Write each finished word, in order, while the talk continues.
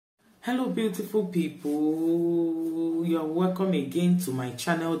Hello beautiful people, you're welcome again to my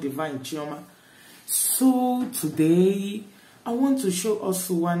channel Divine Chioma. So today I want to show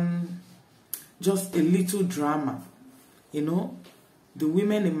us just a little drama. You know, the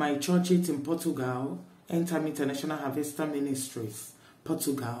women in my church in Portugal, End Time International Harvester Ministries,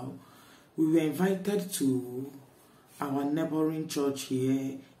 Portugal, we were invited to our neighboring church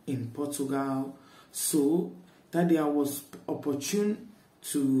here in Portugal. So that day I was opportune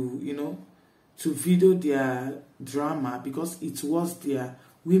to to video their drama because it was their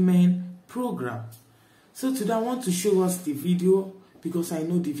women program. So today I want to show us the video because I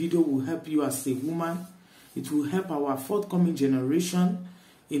know the video will help you as a woman. It will help our forthcoming generation.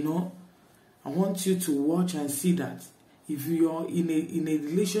 I want you to watch and see that if you're in a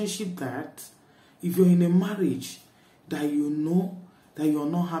relationship, that if you're in a marriage that you know that you're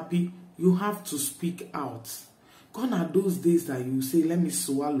not happy, you have to speak out. Gone are those days that you say, let me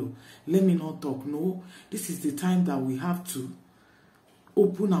swallow, let me not talk. No, this is the time that we have to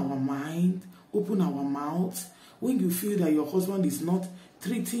open our mind, open our mouth. When you feel that your husband is not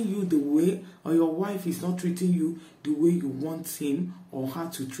treating you the way, or your wife is not treating you the way you want him or her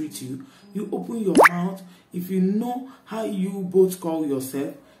to treat you, you open your mouth. If you know how you both call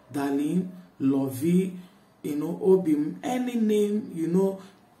yourself, darling, lovey, Obim, any name,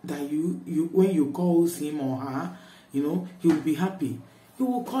 that you when you call him or her, he will be happy. You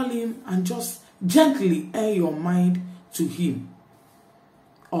will call him and just gently air your mind to him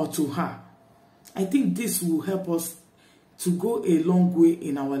or to her. I think this will help us to go a long way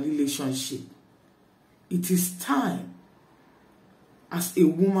in our relationship. It is time as a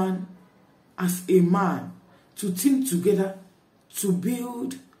woman, as a man, to team together to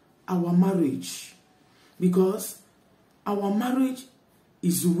build our marriage, because our marriage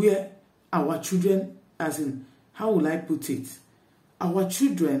is where our children, as in, how will I put it? Our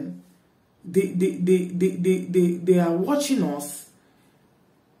children, they are watching us.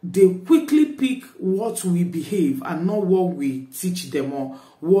 They quickly pick what we behave and not what we teach them or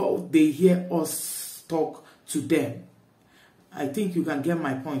what they hear us talk to them. I think you can get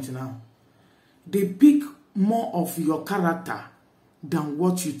my point now. They pick more of your character than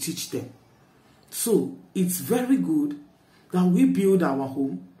what you teach them. So it's very good that we build our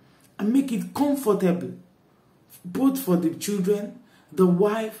home and make it comfortable, both for the children, the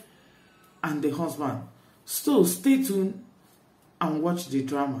wife, and the husband. So stay tuned and watch the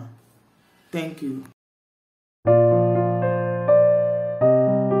drama. Thank you.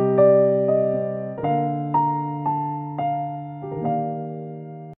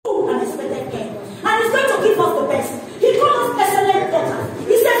 Unexpected care. And he's going to give us the best. He called us excellent daughters.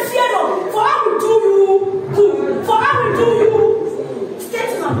 He said, fear not, for I will do you good. For I will do you. Stay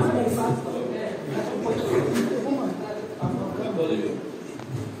tuned on this place.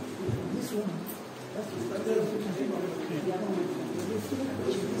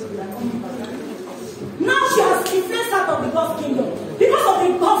 Now she has influenced out of the God's kingdom because of the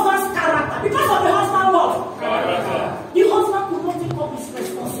husband's character, because of the husband's what? Character. The husband could not take up his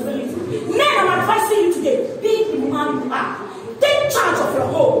responsibility. Men, I'm advising you today, be the man you are. Take charge of your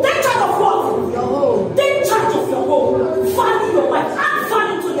home. Take charge of what? Your home. Take charge of your home. Value your wife. Add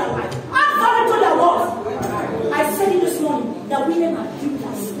value to their life. Add value to their work. I said it this morning that women are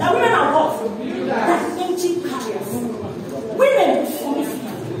builders. That women are what? That engine carriers. Women,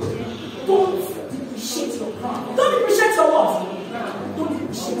 don't depreciate your crown. Don't depreciate your what? Don't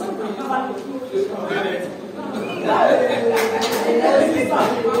depreciate your crown.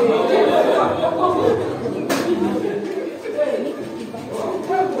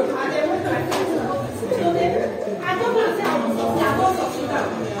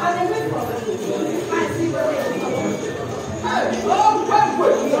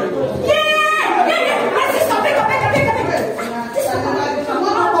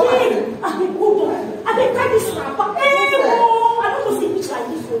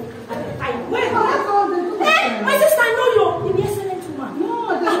 My sister, I know you. You're an excellent woman. No,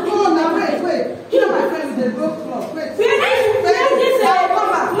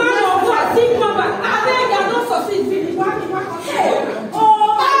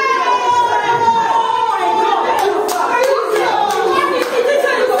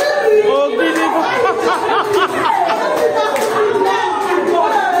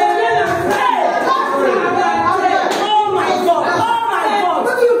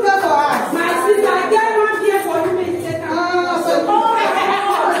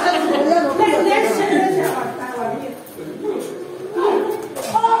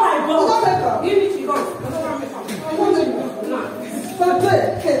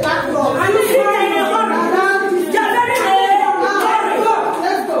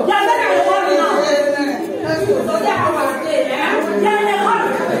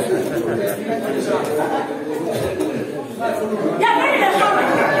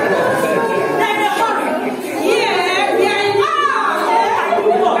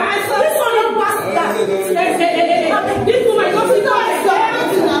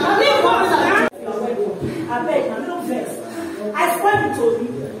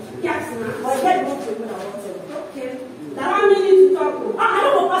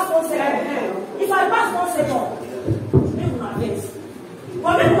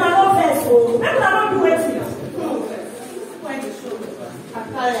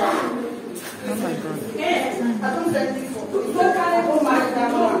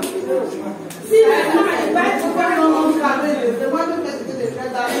 See, they want to get to the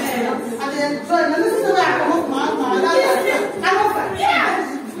and then join. And this is the way I come up, man. Yes.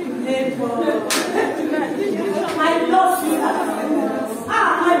 My love sister.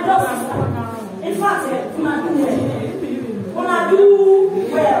 My love sister. In fact, when I do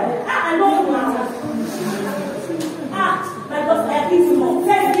well, I love you now. My love, I give you more.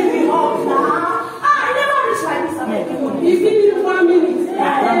 Let's give me all now. I never reach like this. You give me 1 minute.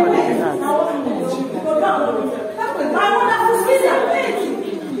 Now, go down. My wonderful sister.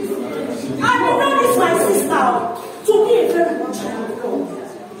 I know this my sister to be a very good child.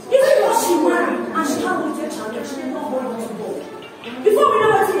 Even though she married and she had a little child, she did not hold on to God. Before we know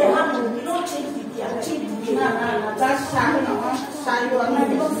what they happen, we don't change the gear, change the gear. That's shy.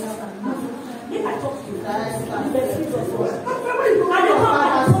 If I talk to you, I don't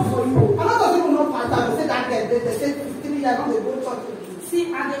talk for you. I'm not talking about part time. Say that they say 15 years ago they go talk to you. See,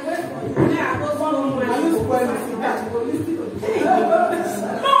 and they wait for you. I was one of my used to wear my sister. No, you see,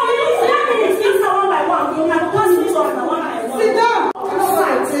 that means it's one by one. You have to pass this off one by one. Sit down.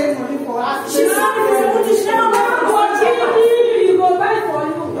 She saw me for she never went for you go buy for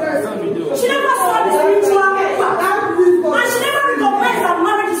you. She never saw the spiritual impact. And she never recognized that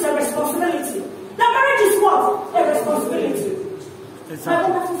marriage is a responsibility. That marriage is what? A responsibility. My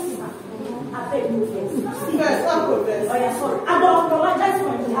wonderful sister, I beg you first. First, I'll go first. Oh yeah, sorry. I don't apologize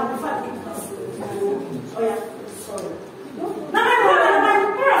for you. I prefer to keep first. Oh yeah, sorry. Now my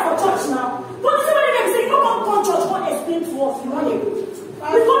parents for church now. But you see what they say, you don't come to church, what explain to us, you know it.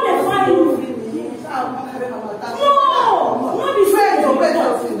 Before they find you. No, not be fair. Wait.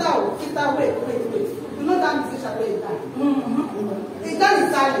 You know that musician where he died? He died in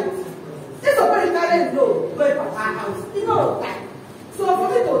silence. This is very silent though, going from our house. He know that. So for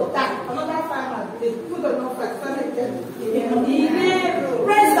me to die, another 5 months, they put on no first, praise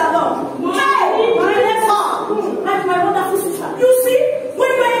the Lord. Like my wonderful sister. You see,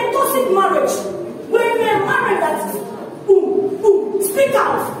 when you're in toxic marriage, when you're married that is speak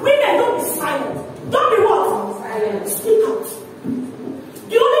out. Women, don't be silent. Don't be what? Silent. Speak out.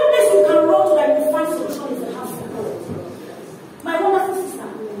 The only place you can run to that you find solution is the house of God. My wonderful sister,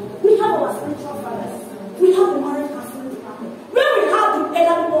 we have our spiritual fathers. We have the marriage counseling department. Where we have the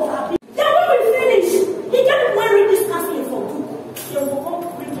elderly of our people. Then when we finish, he can't wear this counseling for good. They will come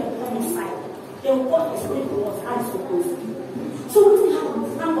bring them on inside. They will come explain to us how it's supposed to be. So what we have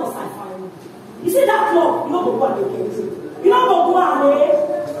is thank us I find. You see that club, you know what they can do. You don't go go out there.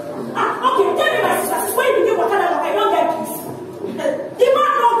 Okay, tell me my sister, when you begin working out, I don't get peace. The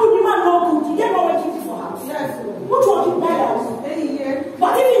man no good, you get no working for house. Yes. Which one you buy house? Any year.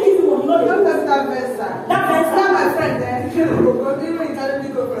 But if you give you one, you know you don't have that verse. That verse. Not my friend there.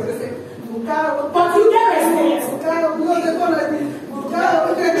 But you get respect.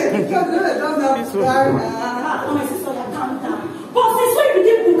 My sister, calm down. But since when you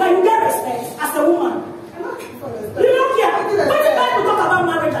begin buga, you get respect as a woman. You don't care. When the Bible talk about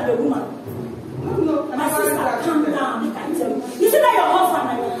marriage and the woman, my sister, calm down. You see that your husband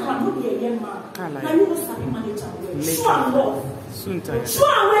and your husband will be a young man. Now you must have a manager. Show and love. Show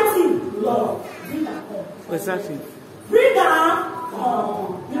and waiting. Love. Bring her home. Exactly. Bring her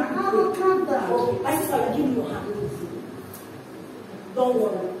home. Calm down. My sister, you're giving your hand. Don't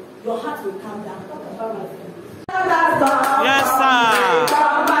worry. Your heart will calm down. Talk about my